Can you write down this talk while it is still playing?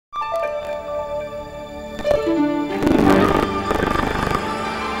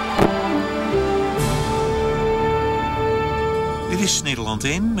is Nederland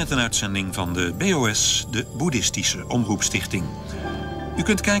 1 met een uitzending van de BOS, de Boeddhistische Omroep Stichting. U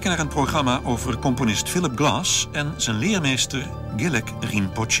kunt kijken naar een programma over componist Philip Glass en zijn leermeester Gehlek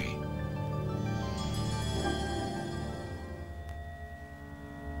Rinpoche.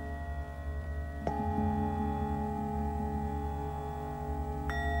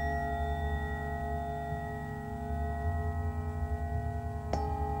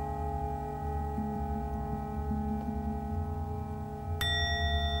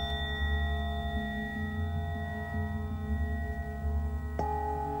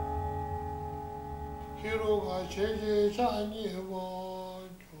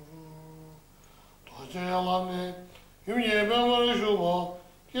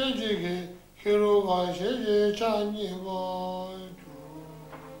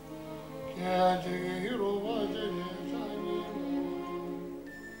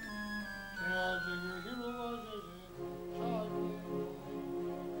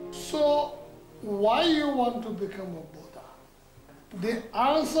 So, why you want to become a Buddha? The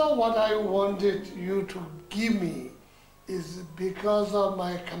answer what I wanted you to give me is because of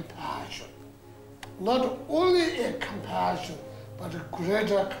my compassion. Not only a compassion, but a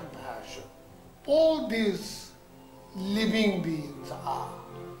greater compassion. All these living beings are,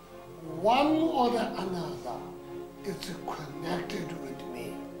 one or the another, is connected with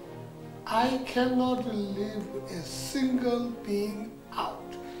me. I cannot leave a single being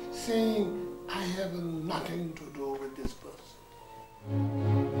out, saying I have nothing to do with this person.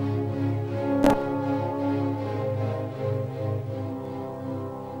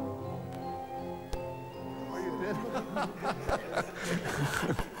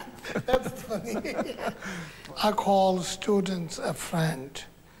 That's funny. I call students a friend,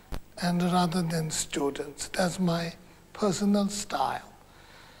 and rather than students, that's my personal style.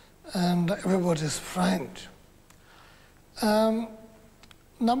 And everybody's friend.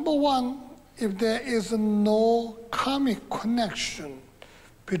 Number one, if there is no karmic connection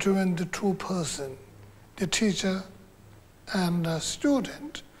between the two persons, the teacher and the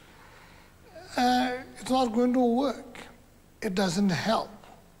student, it's not going to work. It doesn't help.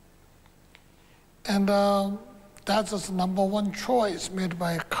 And that's the number one choice made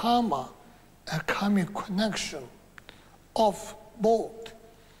by karma, a karmic connection of both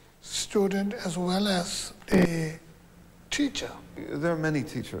student as well as the teacher. There are many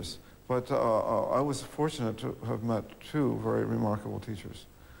teachers, but I was fortunate to have met two very remarkable teachers.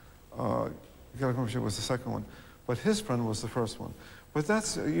 Gehlek Rinpoche was the second one, but his friend was the first one. But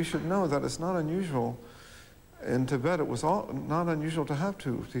that's, you should know that it's not unusual. In Tibet, it was not unusual to have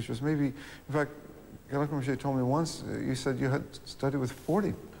two teachers. Maybe, in fact, Gehlek Rinpoche told me once, you said you had studied with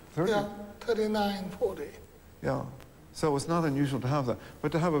 40, 30? Yeah, 39, 40. Yeah. So it's not unusual to have that.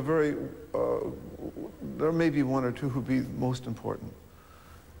 But to have a very, there may be one or two who be most important.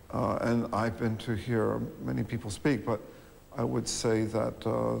 And I've been to hear many people speak, but I would say that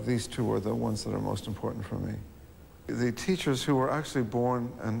these two are the ones that are most important for me. The teachers who were actually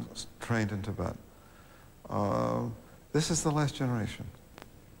born and trained in Tibet, this is the last generation.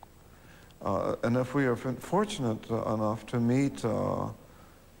 And if we are fortunate enough to meet a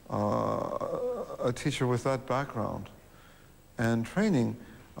teacher with that background and training,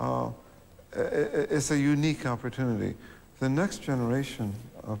 it's a unique opportunity. The next generation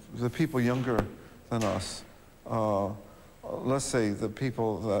of the people younger than us, let's say the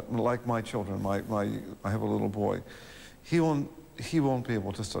people that, like my children, I have a little boy, he won't be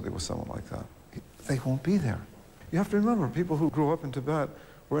able to study with someone like that. They won't be there. You have to remember, people who grew up in Tibet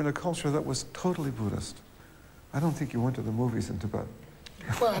were in a culture that was totally Buddhist. I don't think you went to the movies in Tibet.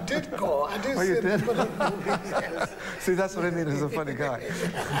 Well, I did go. I did you did? Yes. See, that's what I mean, he's a funny guy.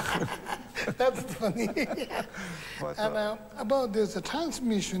 That's funny. But, and about this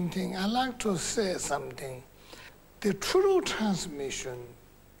transmission thing, I like to say something. The true transmission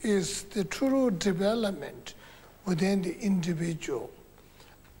is the true development within the individual.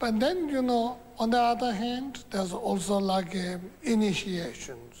 But then, you know, on the other hand, there's also like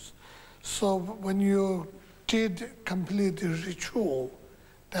initiations. So when you did complete the ritual,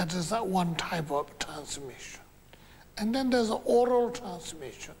 that is one type of transmission. And then there's oral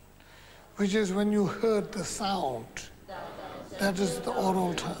transmission, which is when you heard the sound. That is the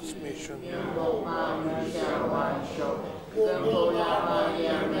oral transmission.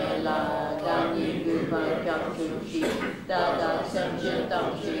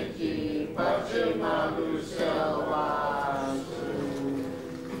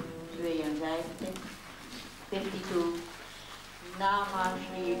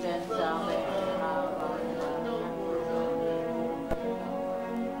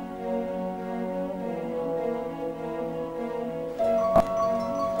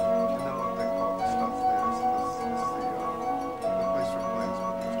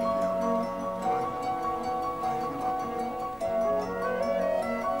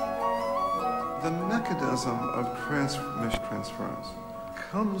 mechanism of transference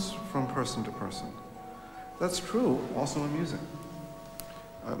comes from person to person. That's true also in music.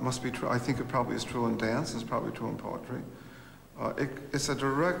 It must be true. I think it probably is true in dance. It's probably true in poetry. It's a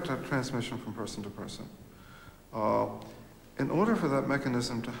direct transmission from person to person. In order for that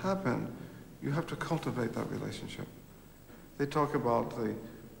mechanism to happen, you have to cultivate that relationship. They talk about the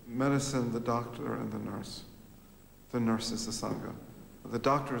medicine, the doctor, and the nurse. The nurse is the Sangha. The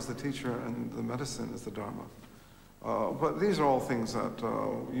doctor is the teacher, and the medicine is the Dharma. But these are all things that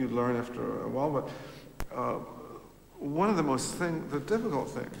you learn after a while. But one of the difficult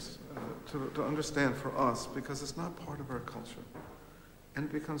things to understand for us, because it's not part of our culture, and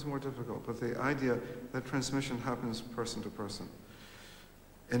it becomes more difficult, but the idea that transmission happens person to person.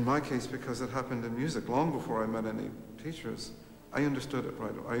 In my case, because it happened in music long before I met any teachers, I understood it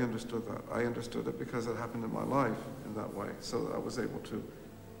right. I understood that. I understood it because it happened in my life in that way. So I was able to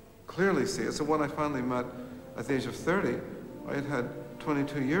clearly see it. So when I finally met at the age of 30, I had had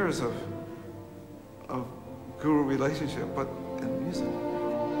 22 years of guru relationship, but in music.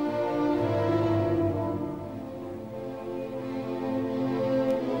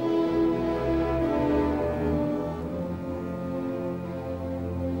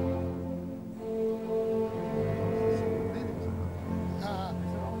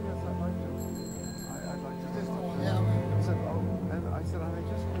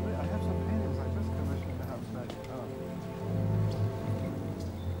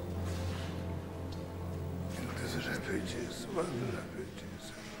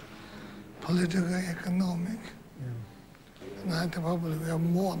 Political, economic, and I probably we have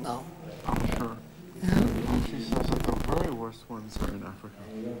more now. I'm sure. Yeah. She says that the very worst ones are in Africa.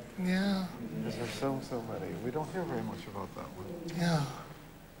 Yeah. Because there's so many. We don't hear very much about that one. Yeah.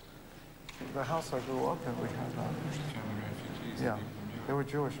 The house I grew up in, we had refugees. Yeah. They were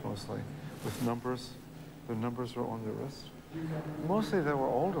Jewish mostly, with numbers. The numbers were on their wrist. Mostly they were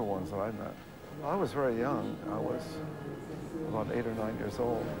older ones that I met. I was very young. I was about 8 or 9 years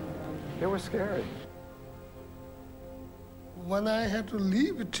old. They were scary. When I had to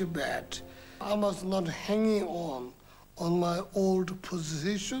leave Tibet, I was not hanging on my old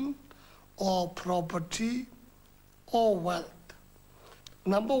position or property or wealth.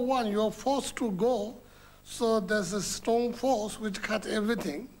 Number one, you're forced to go, so there's a strong force which cut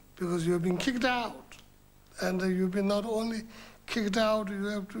everything because you've been kicked out. And you've been not only kicked out,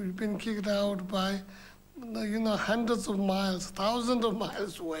 you've been kicked out by hundreds of miles, thousands of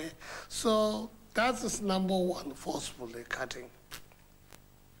miles away. So that's number one, forcefully cutting.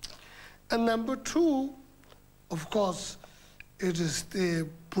 And number two, of course, it is the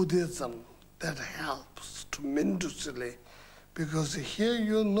Buddhism that helps tremendously, because here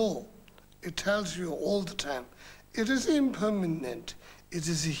it tells you all the time, it is impermanent, it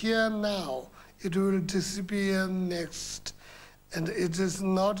is here now, it will disappear next. And it is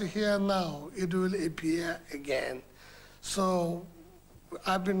not here now, it will appear again. So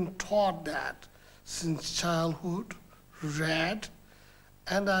I've been taught that since childhood, read,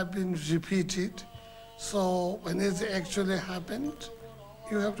 and I've been repeated. So when it actually happened,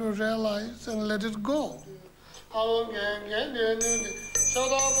 you have to realize and let it go.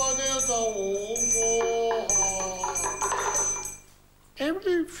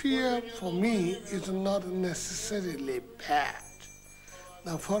 Every fear for me is not necessarily bad.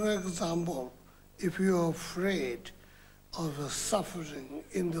 Now, for example, if you're afraid of suffering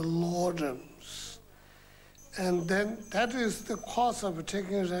in the Lordums, and then that is the cause of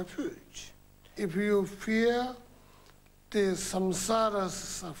taking refuge. If you fear the samsara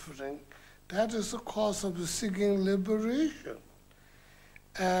suffering, that is the cause of seeking liberation.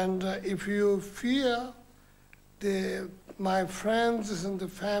 And if you fear my friends and the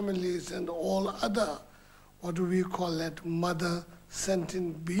families and all other, what do we call it, mother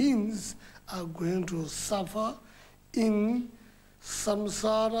sentient beings are going to suffer in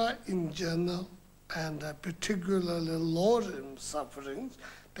samsara in general, and particularly Lordum sufferings,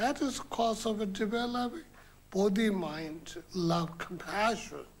 that is cause of developing body, mind, love,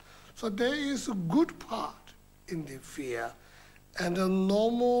 compassion. So there is a good part in the fear, and a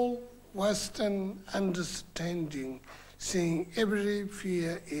normal Western understanding saying every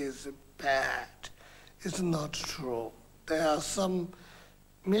fear is bad is not true. There are some,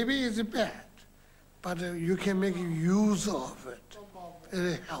 maybe it's bad, but you can make use of it.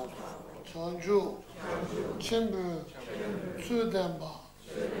 Very helpful.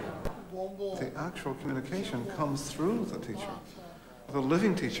 The actual communication comes through the teacher. The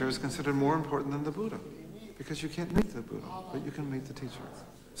living teacher is considered more important than the Buddha, because you can't meet the Buddha, but you can meet the teacher.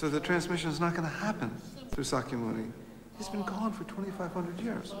 So the transmission is not going to happen through Sakyamuni. He's been gone for 2,500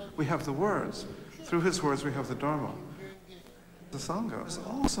 years. We have the words, through his words we have the Dharma. The Sangha is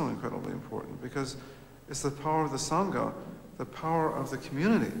also incredibly important because it's the power of the Sangha, the power of the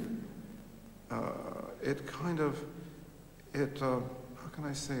community. How can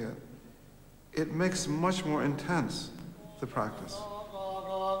I say it? It makes much more intense the practice.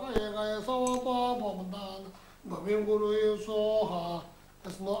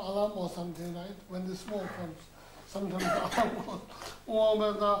 There's no alarm or something, right? When the smoke comes, sometimes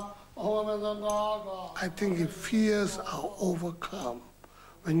I think fears are overcome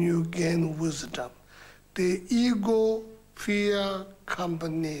when you gain wisdom. The ego-fear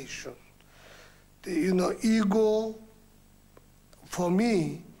combination. Ego, for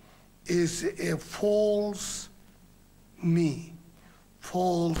me, is a false me,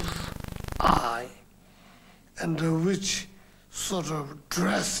 false I, and which sort of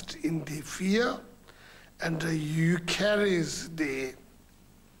dressed in the fear, and you carries the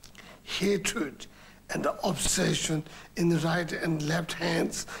hatred and the obsession in the right and left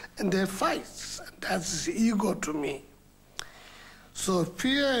hands, and they fights. That's ego to me. So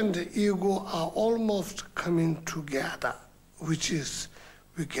fear and the ego are almost coming together, which is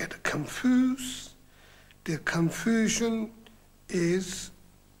we get confused. The confusion is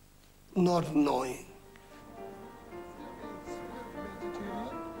not knowing.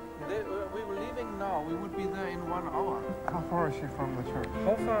 We were leaving now. We would be there in 1 hour. How far is she from the church?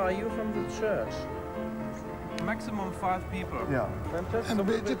 How far are you from the church? Maximum 5 people. Yeah. Fantastic. And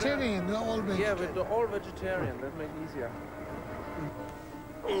vegetarian, they're all vegetarian. Yeah, we're all vegetarian. That makes it easier.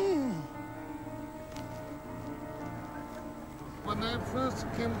 When I first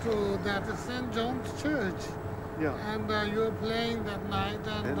came to that St. John's Church, Yeah. and you were playing that night,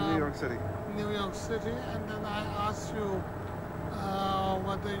 and In New York City. New York City, and then I asked you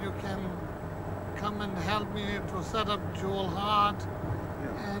whether you can come and help me to set up Jewel Heart,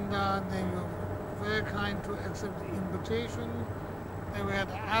 Yeah. and then you were very kind to accept the invitation. Then we had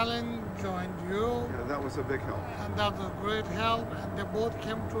Alan joined you, Yeah, that was a big help. and that was great help, and they both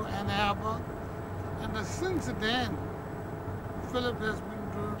came to Ann Arbor. And since then, Philip has been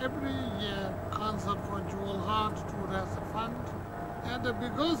doing every year concert for Jewel Heart to raise a fund. And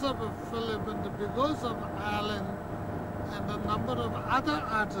because of Philip and because of Alan and a number of other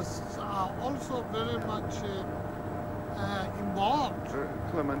artists are also very much involved.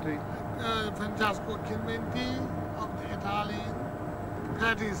 Clementi. Francesco Clementi of the Italian,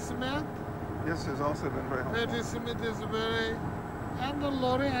 Patti Smith. Yes, has also been very helpful. Patti Smith is very, and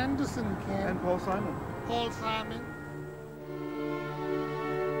Laurie Anderson came. And Paul Simon. Paul Simon.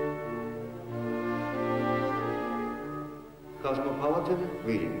 Cosmopolitan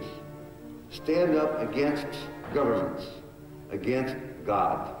readings stand up against governments, against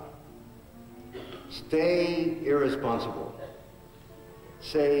God. Stay irresponsible.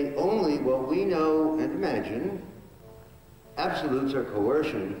 Say only what we know and imagine. Absolutes are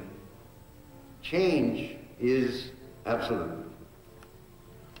coercion. Change is absolute.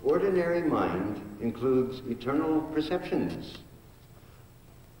 Ordinary mind includes eternal perceptions.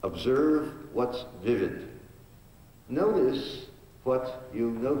 Observe what's vivid. Notice what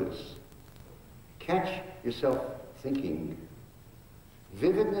you notice. Catch yourself thinking.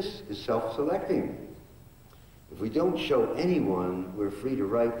 Vividness is self-selecting. If we don't show anyone, we're free to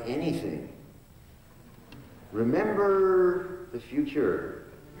write anything. Remember the future.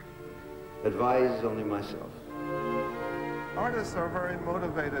 Advise only myself. Artists are very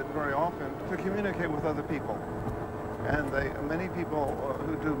motivated very often to communicate with other people. And many people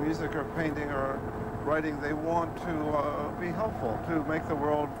who do music or painting or writing, they want to be helpful, to make the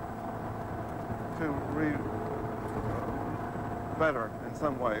world better in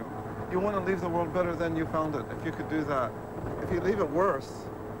some way. You want to leave the world better than you found it, if you could do that. If you leave it worse,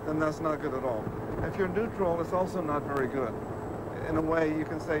 then that's not good at all. If you're neutral, it's also not very good. In a way, you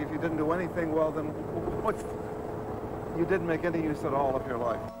can say if you didn't do anything well, then you didn't make any use at all of your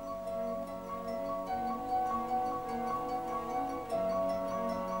life.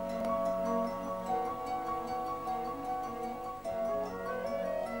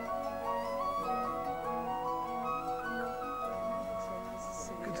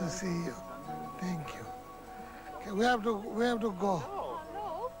 Good to see you. Thank you. Okay, we have to go.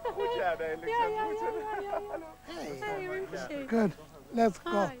 Hey. Good. Let's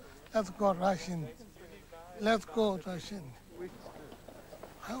go. Hi. Let's go, Russian. Let's go, Russian.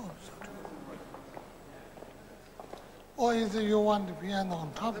 I hope so too. Or is it you want the piano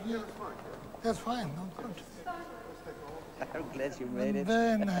on top here? That's fine. No, good. I'm glad you made it.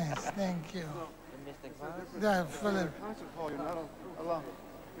 Very nice. Thank you. Yeah, Philip.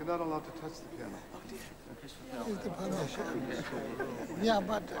 You're not allowed to touch the piano. Is the permission? Yeah,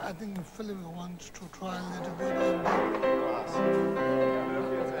 but I think Philip wants to try a little bit on that.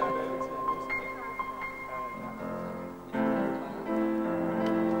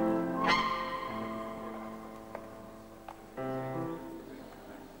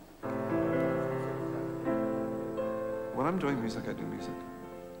 When I'm doing music, I do music.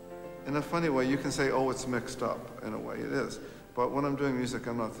 In a funny way, you can say, oh, it's mixed up. In a way, it is. But when I'm doing music,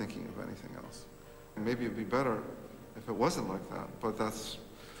 I'm not thinking of anything else. And maybe it'd be better if it wasn't like that, but that's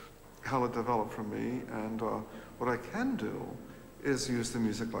how it developed for me. And what I can do is use the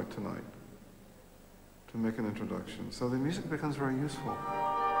music like tonight to make an introduction. So the music becomes very useful.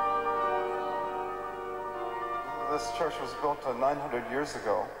 This church was built 900 years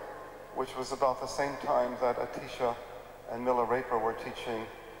ago, which was about the same time that Atisha and Milarepa were teaching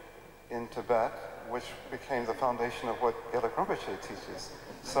in Tibet, which became the foundation of what Glass Rinpoche teaches.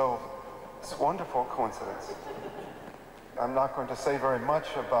 So it's a wonderful coincidence. I'm not going to say very much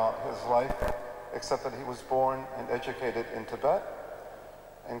about his life, except that he was born and educated in Tibet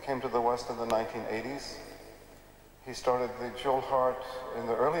and came to the West in the 1980s. He started the Jewel Heart in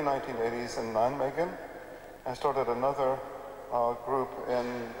the early 1980s in Nijmegen and started another group in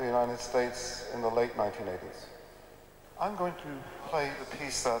the United States in the late 1980s. I'm going to play the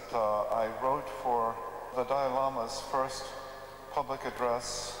piece that I wrote for the Dalai Lama's first public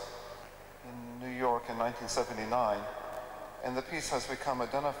address in New York in 1979. And the piece has become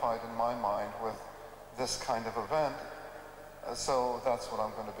identified in my mind with this kind of event. So that's what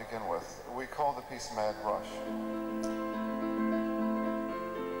I'm going to begin with. We call the piece Mad Rush.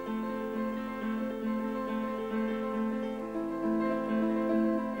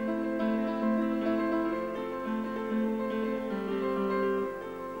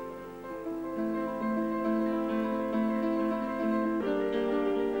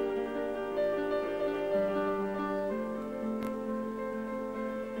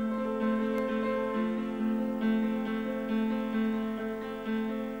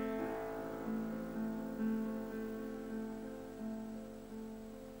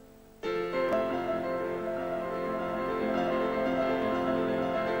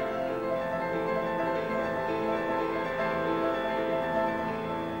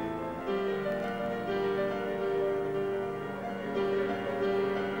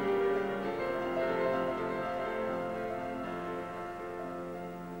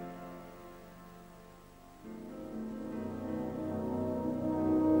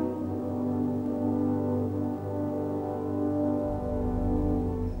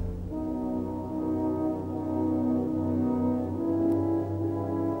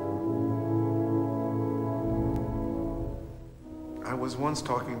 I was once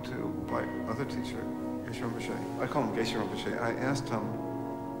talking to my other teacher, Geshe Rinpoche. I call him Geshe Rinpoche. I asked him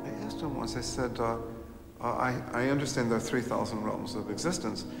once, I said, I understand there are 3,000 realms of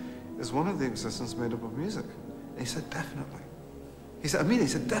existence. Is one of the existence made up of music? And he said, definitely. He said,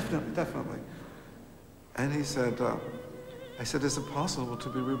 definitely. And he said, I said, is it possible to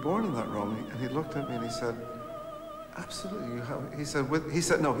be reborn in that realm? And he looked at me and he said, absolutely, you have. He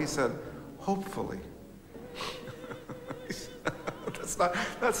said, hopefully.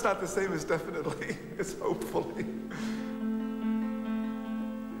 That's not the same as definitely. It's hopefully.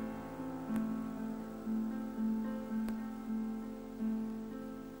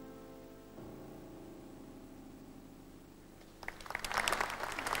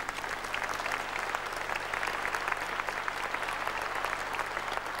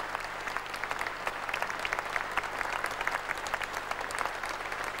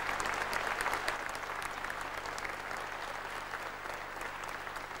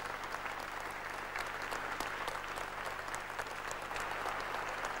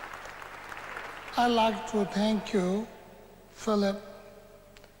 I'd like to thank you, Philip,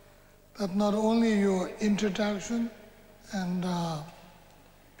 that not only your introduction and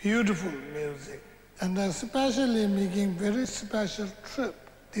beautiful music, and especially making very special trip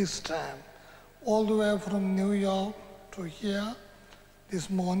this time, all the way from New York to here this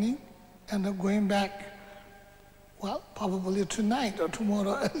morning, and going back, well, probably tonight or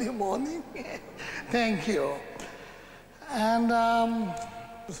tomorrow early morning. Thank you. And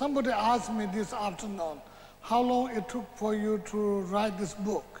somebody asked me this afternoon, how long it took for you to write this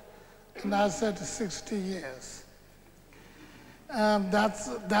book? And I said 60 years. And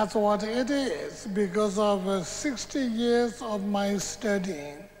that's what it is, because of 60 years of my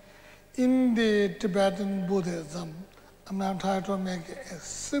studying in the Tibetan Buddhism. I'm now trying to make a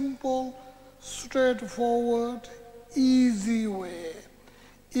simple, straightforward, easy way.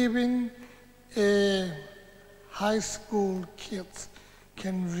 Even a high school kids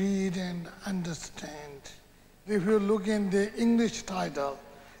can read and understand. If you look in the English title,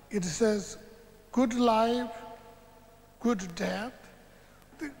 it says, Good Life, Good Death.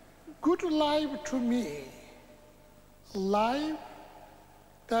 The good life to me, life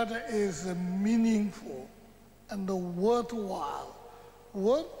that is meaningful and worthwhile,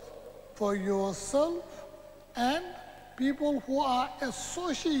 worth for yourself and people who are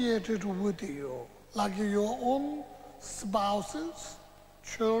associated with you, like your own spouses,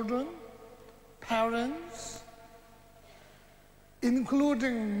 children, parents,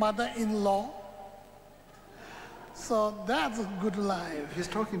 including mother-in-law. So that's a good life. He's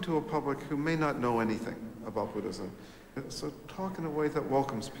talking to a public who may not know anything about Buddhism. So talk in a way that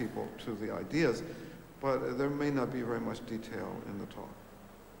welcomes people to the ideas, but there may not be very much detail in the talk.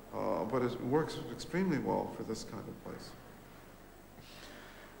 But it works extremely well for this kind of place.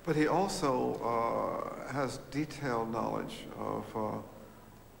 But he also has detailed knowledge of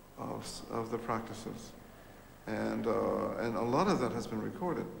the practices. And a lot of that has been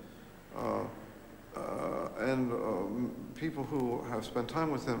recorded. People who have spent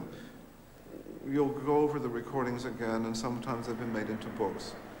time with him, you'll go over the recordings again, and sometimes they've been made into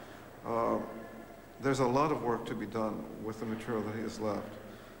books. There's a lot of work to be done with the material that he has left.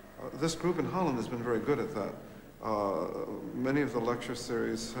 This group in Holland has been very good at that. Many of the lecture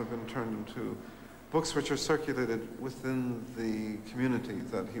series have been turned into books which are circulated within the community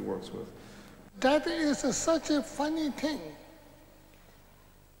that he works with. That is such a funny thing.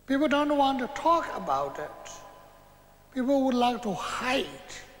 People don't want to talk about it. People would like to hide.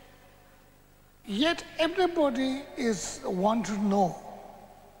 Yet everybody want to know.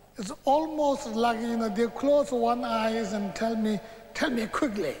 It's almost like, they close one eyes and tell me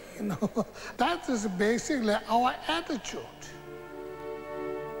quickly, That is basically our attitude.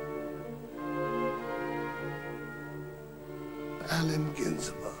 Allen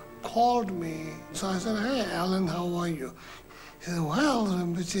Ginsberg called me. So I said, hey, Allen, how are you? He said, well,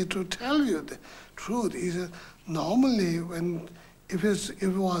 Rinpoche, to tell you the truth, he said, normally if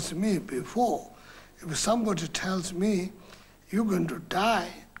it was me before, if somebody tells me, you're going to die,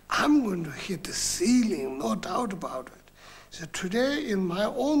 I'm going to hit the ceiling, no doubt about it. He said, today, in my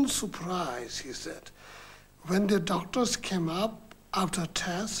own surprise, he said, when the doctors came up after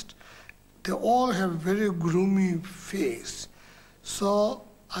test, they all have very gloomy face. So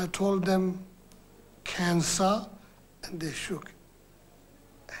I told them, cancer, and they shook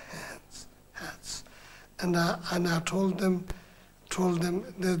heads. And I told them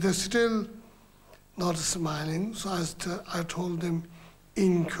they're still not smiling, so I told them,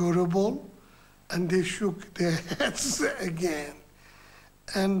 incurable, and they shook their heads again.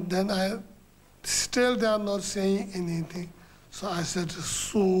 And then still they are not saying anything. So I said,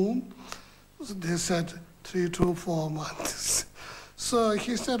 soon. So they said 3 to 4 months. So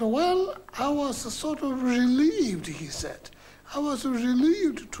he said, well, I was sort of relieved, he said. I was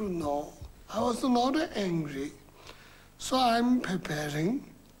relieved to know. I was not angry. So I'm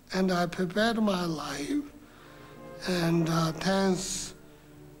preparing, and I prepared my life, and thanks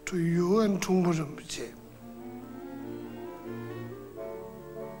to you and Trungpa Rinpoche.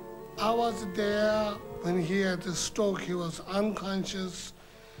 I was there when he had the stroke. He was unconscious,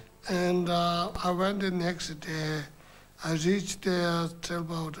 and I went the next day. I reached there till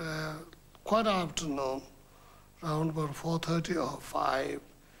about quite afternoon, around about 4:30 or 5,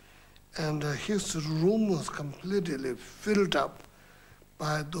 and his room was completely filled up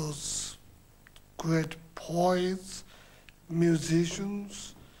by those great poets,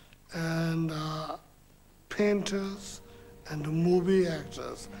 musicians, and painters, and movie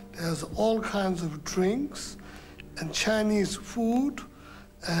actors. There's all kinds of drinks and Chinese food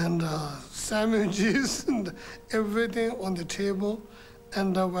and sandwiches and everything on the table.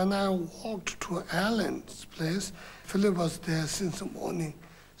 And when I walked to Alan's place, Philip was there since the morning,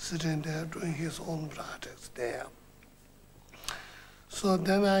 sitting there doing his own practice there. So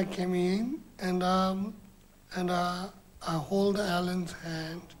then I came in, and I hold Alan's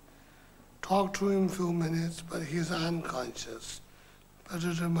hand, talked to him a few minutes, but he's unconscious. But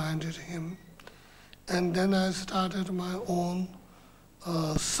it reminded him. And then I started my own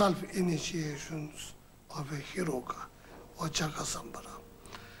self-initiations of a Hiroka or Chakasambara.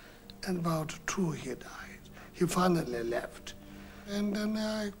 And about 2 he died. He finally left. And then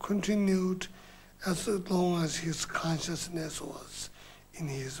I continued as long as his consciousness was in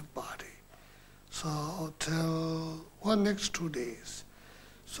his body. So till, next 2 days.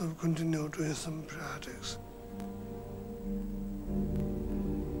 So we continued doing some practice.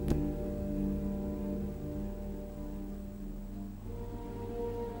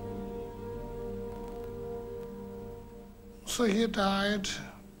 So he died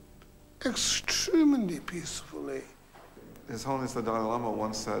extremely peacefully. His Holiness the Dalai Lama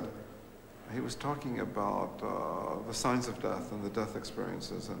once said, he was talking about the signs of death and the death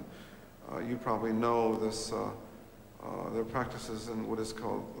experiences, and you probably know this, there are practices in what is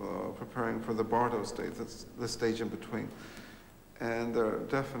called preparing for the bardo state, that's the stage in between. And there are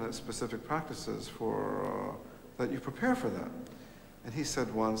definite specific practices for, that you prepare for that. And he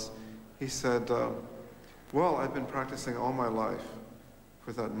said once, he said, well, I've been practicing all my life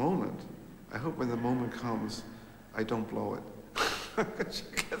for that moment. I hope when the moment comes, I don't blow it.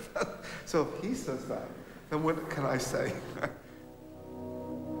 So if he says that, then what can I say?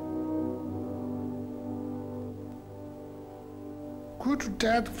 Good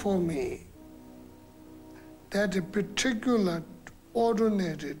death for me, that a particular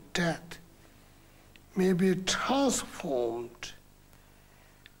ordinary death may be transformed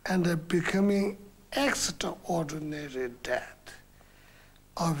and becoming extraordinary death,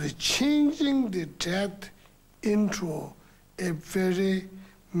 of changing the death into a very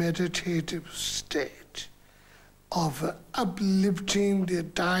meditative state, of uplifting the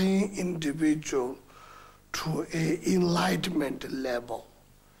dying individual to an enlightenment level.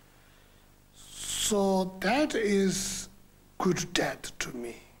 So that is good death to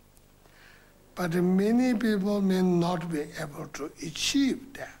me. But many people may not be able to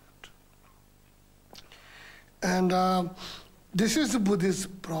achieve that. And this is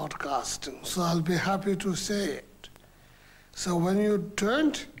Buddhist broadcasting, so I'll be happy to say it. So when you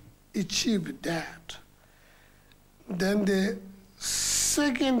don't achieve that, then the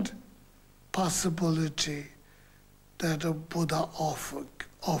second possibility that the Buddha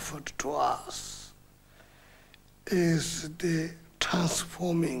offered to us is the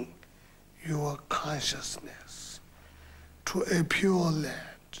transforming your consciousness to a pure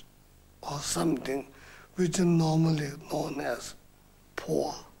land or something which is normally known as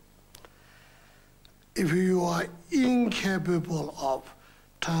Pour. If you are incapable of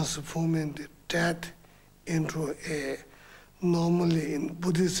transforming the death into a, normally in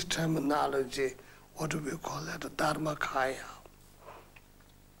Buddhist terminology, what do we call it, Dharmakaya.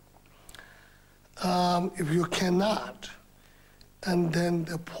 If you cannot, and then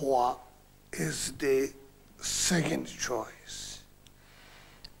the Pour is the second choice.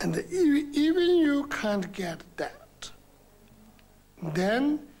 And even you can't get that,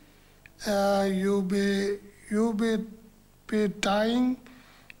 then you'll be dying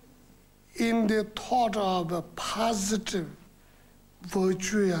in the thought of a positive,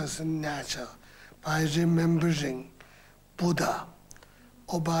 virtuous nature by remembering Buddha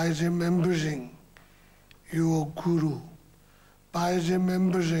or by remembering your guru, by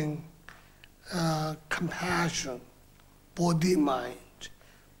remembering compassion, body, mind,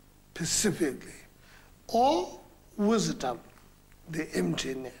 specifically, or wisdom, the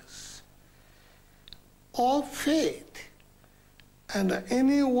emptiness, or faith, and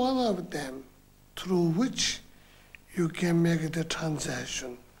any one of them through which you can make the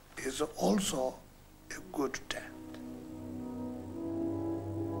transaction is also a good death.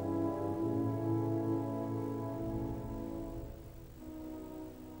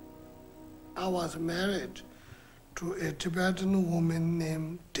 I was married to a Tibetan woman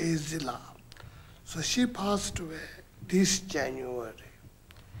named Daisila. So she passed away this January.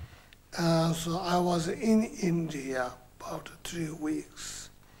 So I was in India about 3 weeks.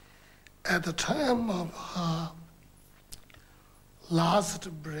 At the time of her last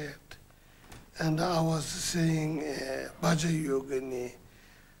breath, and I was saying Bhaja Yogini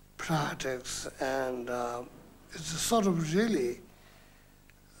practice, and it's sort of really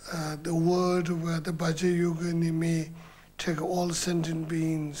the word where the Bhaja Yogini may take all sentient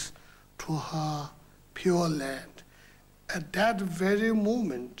beings to her pure land. At that very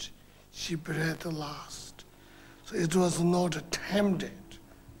moment, she breathed last. So it was not attempted,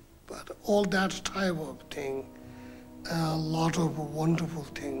 but all that type of thing, a lot of wonderful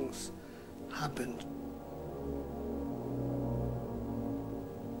things happened.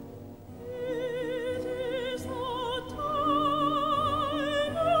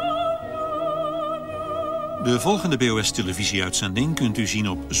 De volgende BOS-televisieuitzending kunt u zien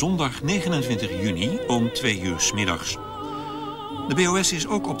op zondag 29 juni om 2 uur 's middags. De BOS is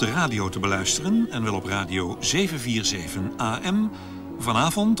ook op de radio te beluisteren en wel op radio 747 AM,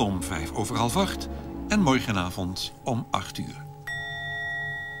 vanavond om 7:55 en morgenavond om 8 uur.